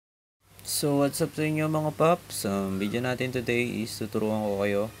So what's up sa inyo mga paps? Ang video natin today is tuturuan ko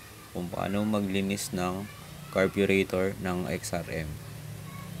kayo kung paano maglinis ng carburetor ng XRM.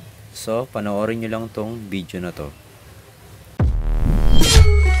 So panoorin nyo lang tong video na to.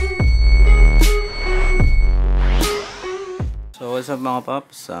 So what's up mga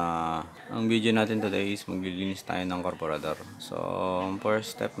paps? Ang video natin today is maglilinis tayo ng carburador. So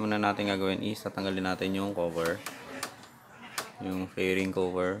first step muna natin gagawin is tatanggalin natin yung cover, yung fairing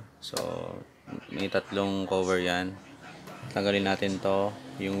cover. So may tatlong cover yan. Tanggalin natin to,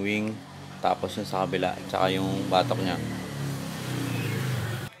 yung wing, tapos yung sa kabila, tsaka yung batok nya.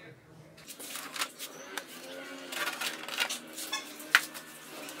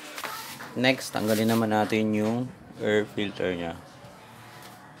 Next, tanggalin naman natin yung air filter nya.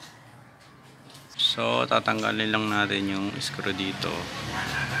 So tatanggalin lang natin yung screw dito,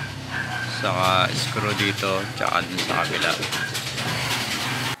 saka screw dito, tsaka dun sa kabila.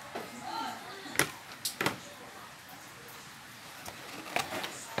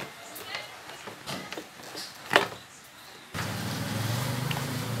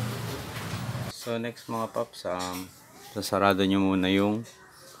 So next mga paps, sasarado nyo muna yung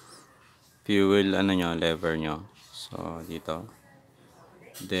fuel lever nyo. So dito.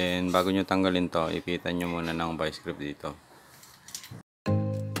 Then bago nyo tanggalin to, ipitan nyo muna ng vice grip dito.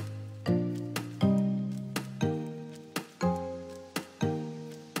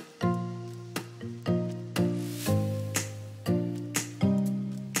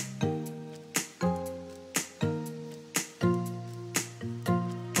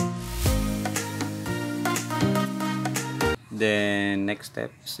 Then next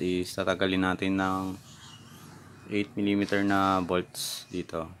steps is tatanggalin natin ng 8mm na bolts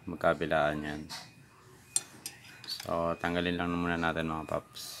dito, magkabilaan yan. So tanggalin lang muna natin mga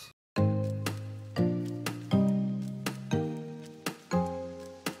paps.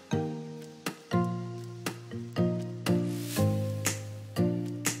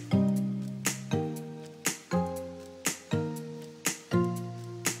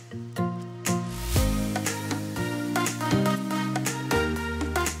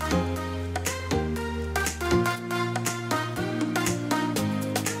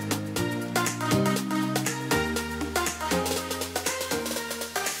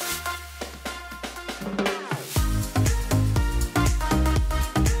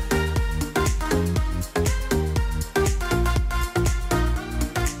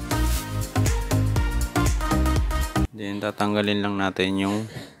 Then tatanggalin lang natin yung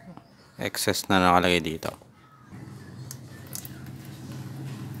excess na nakalagay dito.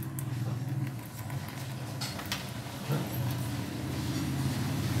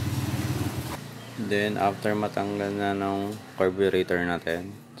 Then after matanggal na ng carburetor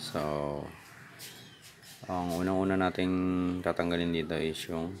natin, so ang unang-una nating tatanggalin dito is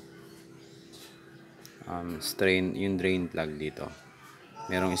yung yung drain plug dito.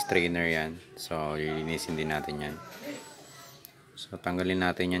 Merong strainer yan, so lilinisin din natin yan. So tanggalin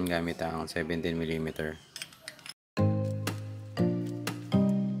natin yan gamit ang 17mm.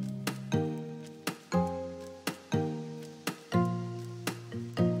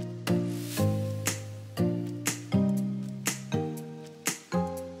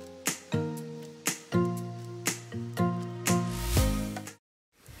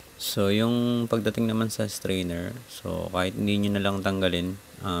 So yung pagdating naman sa strainer, so kahit hindi nyo na lang tanggalin,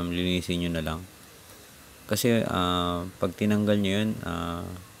 linisin nyo na lang. Kasi pag tinanggal nyo yun,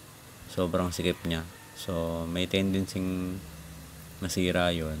 sobrang sikip nya. So may tendency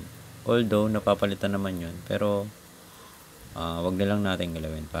masira yun. Although napapalitan naman yun, pero wag na lang natin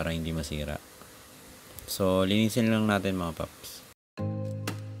galawin para hindi masira. So linisin lang natin mga paps.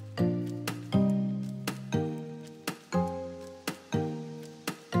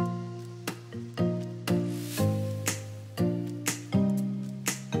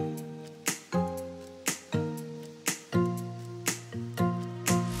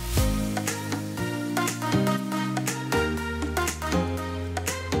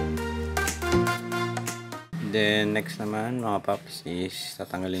 Then next naman mga paps is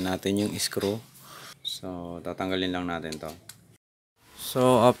tatanggalin natin yung screw. So tatanggalin lang natin to.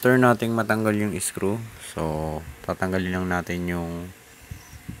 So after nating matanggal yung screw, so tatanggalin lang natin yung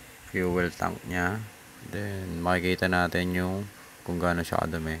fuel tank nya. Then makikita natin yung kung gaano siya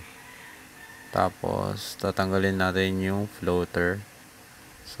kadumi. Tapos tatanggalin natin yung floater.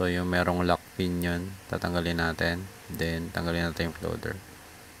 So yung merong lock pin yun, tatanggalin natin. Then tanggalin natin yung floater.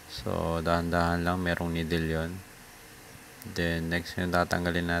 So dahan-dahan lang, merong needle yon. Then next yung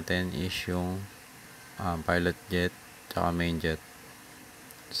tatanggalin natin is yung pilot jet tsaka main jet.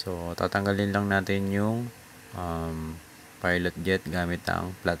 So tatanggalin lang natin yung pilot jet gamit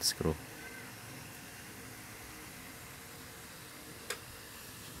ang flat screw.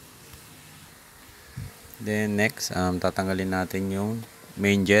 Then next, tatanggalin natin yung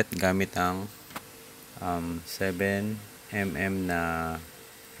main jet gamit ang 7mm na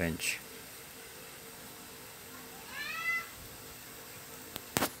wrench.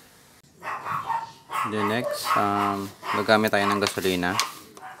 Then next, gagamit tayo ng gasolina.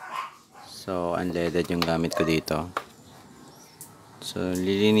 So unleaded yung gamit ko dito. So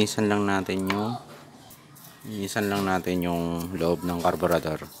lilinisan lang natin yung loob ng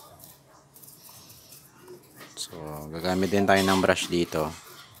carburador. So gagamit din tayo ng brush dito.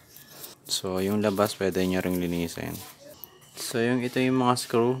 So yung labas pwede nyo ring linisin. So ito yung mga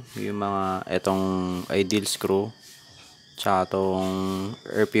screw, yung mga itong ideal screw, tsaka itong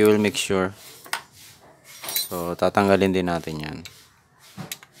air fuel mixture. So tatanggalin din natin yan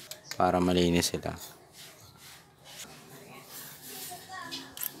para malinis sila.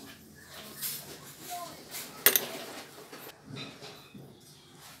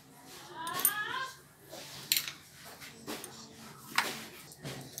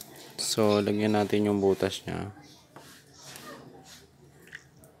 So lagyan natin yung butas niya.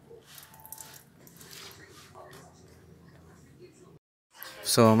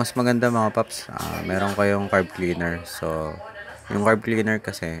 So mas maganda mga paps, meron kayong carb cleaner. So yung carb cleaner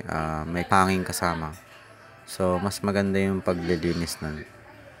kasi may hanging kasama. So mas maganda yung paglilinis nun.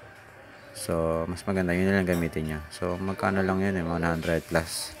 So mas maganda yun lang gamitin nyo. So magkano lang yun 100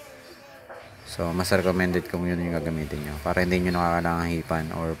 plus. So mas recommended kung yun yung gagamitin nyo para hindi nyo nakakailangan hipan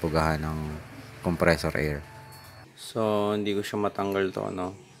or pugahan ng compressor air. So hindi ko siya matanggal to,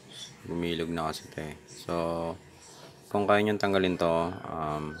 no? Bumilog na kasi ito eh. So kung kaya nyo tanggalin to,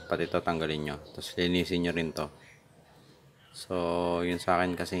 pati ito tanggalin nyo. Tapos linisin nyo rin to. So yun sa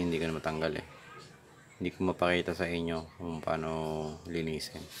akin kasi hindi ko na matanggal eh. Hindi ko mapakita sa inyo kung paano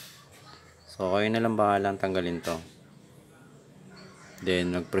linisin. So kayo na lang bahalang tanggalin to.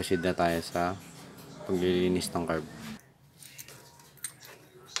 Then mag-proceed na tayo sa paglilinis ng carb.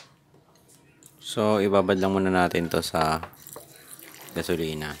 So ibabad lang muna natin to sa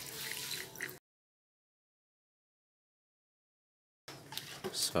gasolina.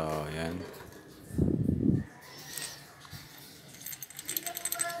 So yan.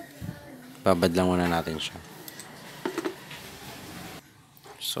 Babad lang muna natin siya.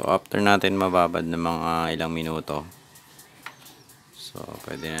 So after natin mababad ng mga ilang minuto, so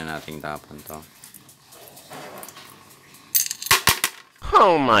pwede na nating tapon to.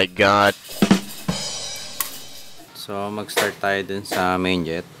 Oh my god. So mag-start tayo dun sa main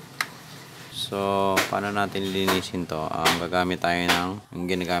jet. So paano natin linisin to? Gagamit tayo ng yung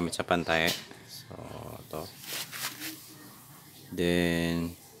ginagamit sa pantay. So to.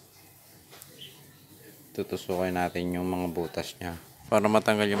 Then tutusukin natin yung mga butas niya para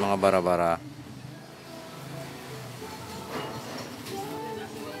matanggal yung mga bara-bara.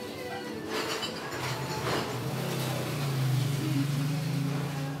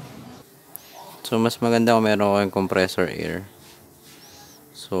 So mas maganda kung meron kayong compressor air.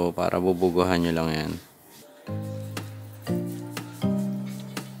 So para bubuguhan nyo lang yan.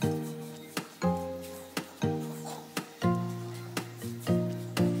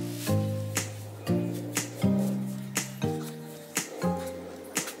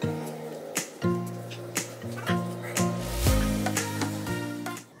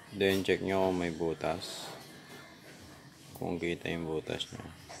 Then check nyo kung may butas. Kung kita yung butas nyo.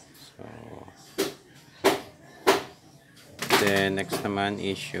 So then next naman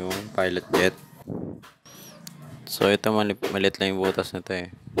is yung pilot jet. So ito malit lang yung butas na ito eh.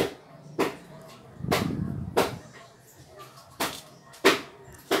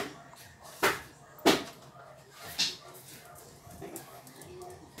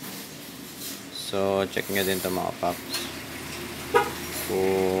 So check nyo din ito mga paps.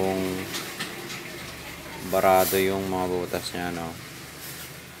 Kung barado yung mga butas niya, no?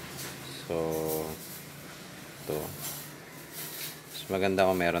 So ito. Mas maganda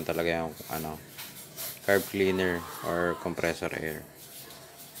kung meron talaga yung carb cleaner or compressor air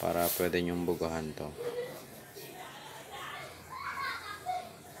para pwede nyong bugahan to.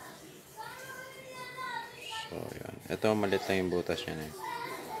 So yan. Ito malit lang yung butas yan eh.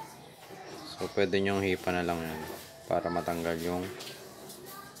 So pwede nyong hipa na lang yan para matanggal yung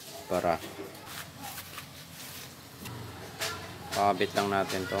bara. Pakabit lang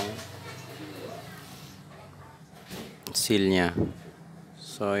natin tong seal nya.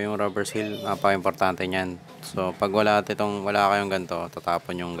 So yung rubber seal, napaka-importante niyan. So pag wala kayong ganito,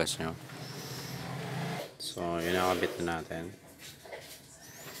 tatapon yung gas nyo. So yun, nakabit na natin.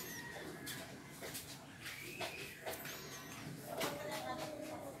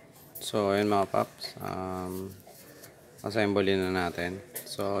 So ayun mga paps, assemble na natin.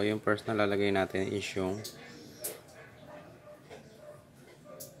 So, yung first na lalagay natin is yung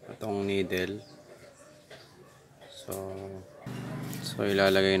itong needle. So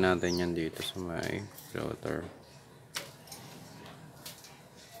ilalagay natin yan dito sa may floater.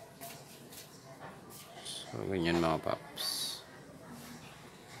 So, ganyan mga paps.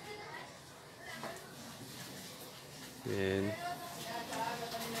 Then,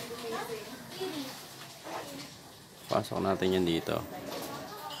 pasok natin yan dito.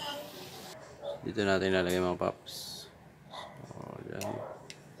 Dito natin ilalagay mga paps. So, dyan.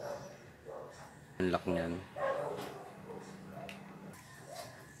 Unlock nyan.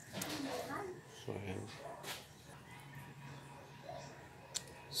 So, yan.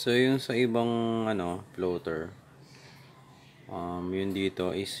 So, yung sa ibang floater, yun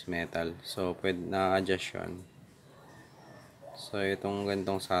dito is metal. So, pwede na-adjust yun. So, itong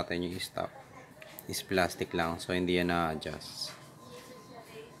gantong sa atin, yung stock, is plastic lang. So, hindi yan na-adjust.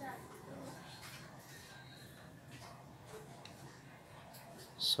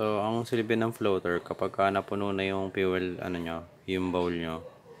 So, ang silbi ng floater, kapag napuno na yung fuel, yung bowl nyo.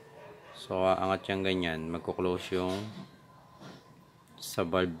 So, angat yung ganyan, magkuklose yung sa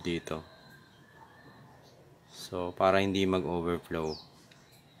valve dito. So, para hindi mag-overflow.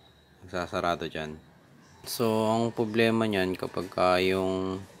 Magsasarado dyan. So, ang problema nyan, kapag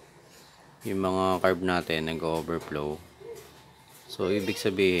yung mga carb natin nag-overflow. So, ibig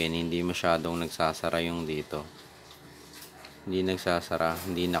sabihin, hindi masyadong nagsasara yung dito. Hindi nagsasara,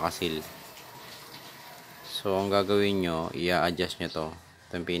 hindi nakasil. So, ang gagawin nyo, i-adjust nyo to.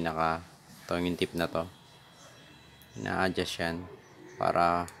 Ito yung ito yung tip na to. Ina-adjust yan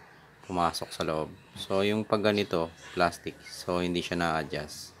para pumasok sa loob. So, yung pag ganito, plastic. So, hindi siya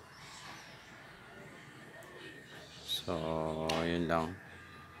na-adjust. So, yun lang.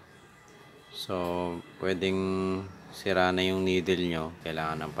 So, pwedeng sira na yung needle nyo.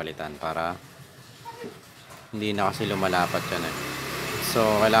 Kailangan ng palitan para hindi na kasi lumalapat yan eh. So,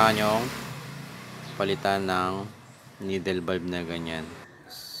 kailangan nyo palitan ng needle valve na ganyan.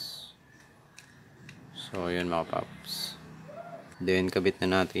 So, yun mga paps. Then, kabit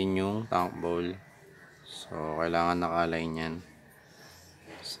na natin yung tank bowl. So, kailangan naka-align yan.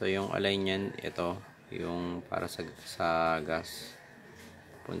 So, yung align yan, ito, yung para sa gas.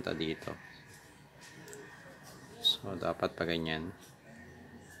 Punta dito. So, dapat pa ganyan.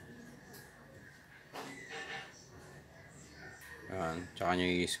 Ayan, tsaka nyo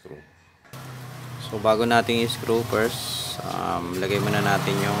i-screw. So, bago natin i-screw first, lagay muna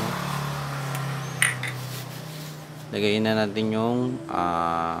natin yung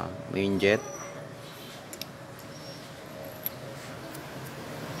main jet.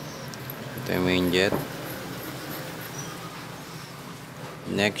 Ito yung main jet.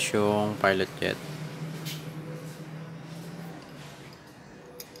 Next yung pilot jet.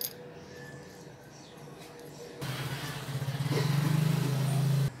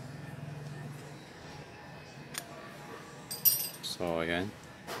 So, ayan.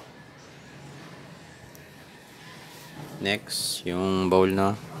 Next, yung bowl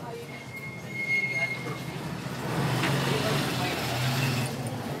na.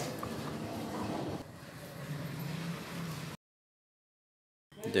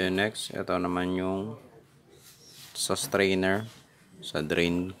 Then next, ito naman yung sa strainer, sa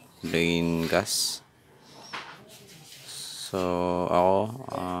drain gas. So, ako,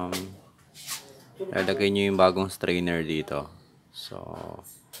 lalagay nyo yung bagong strainer dito. So,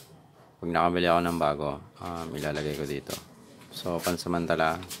 pag nakabili ako ng bago, ilalagay ko dito. So,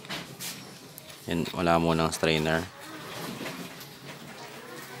 pansamantala, yan, wala munang strainer.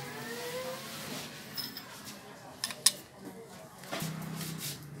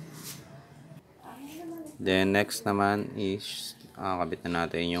 Then, next naman is, kabit na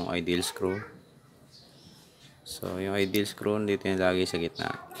natin yung ideal screw. So, yung ideal screw, dito yung lagi sa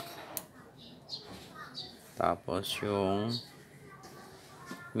gitna. Tapos, yung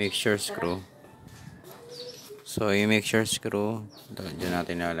mixture screw. So, yung mixture screw, dyan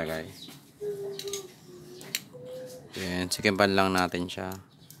natin ilalagay. Then, sikipan lang natin siya.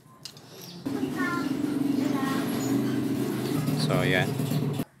 So, yan.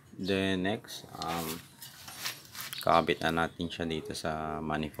 Then, next, kakabit na natin siya dito sa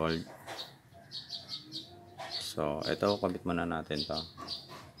manifold. So, ito, kabit muna natin to.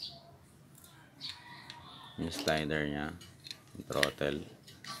 Yung slider nya, yung throttle.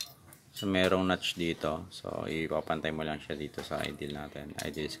 So, merong notch dito. So, ipapantay mo lang siya dito sa ideal natin,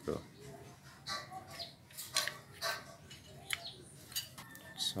 ideal screw.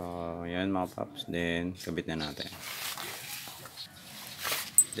 So, yan mga paps. Then, kabit na natin.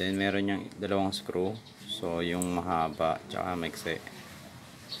 Then, meron yung dalawang screw. So, yung mahaba, tsaka maiksi.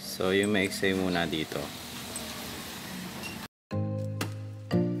 So yung ma-extray muna dito.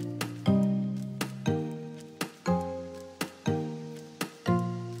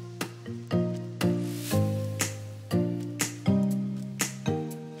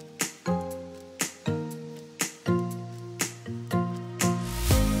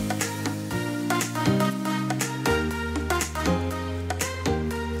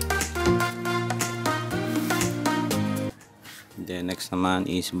 Then next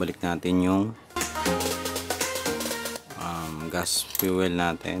naman is balik natin yung gas fuel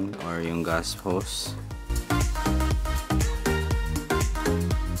natin or yung gas hose.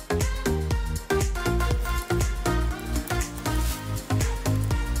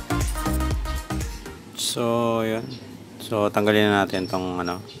 So yun. So tanggalin na natin tong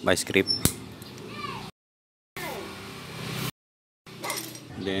vice grip.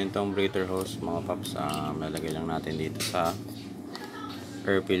 Then itong breather hose mga paps, malagay lang natin dito sa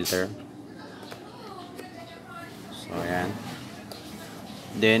air filter. So ayan.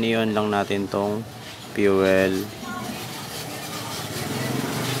 Then i-on lang natin tong fuel.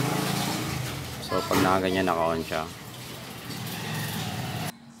 So pag nakaganyan naka-on siya.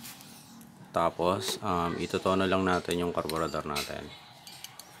 Tapos itutono lang natin yung carburador natin.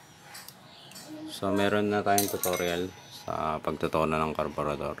 So meron na tayong tutorial sa pagtutono ng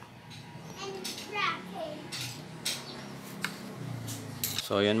carburador.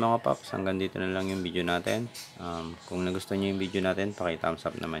 So yan mga paps, hanggang dito na lang yung video natin. Kung nagustuhan nyo yung video natin, paki-thumbs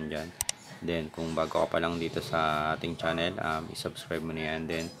up naman dyan. Then kung bago ka pa lang dito sa ating channel, i-subscribe mo na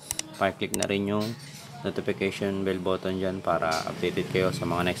yan. Then pa-click na rin yung notification bell button dyan para updated kayo sa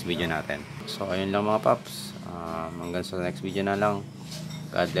mga next video natin. So ayun lang mga paps, hanggang sa next video na lang.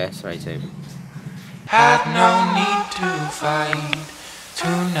 God bless, ride safe. Had no need to fight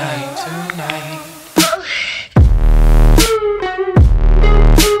tonight.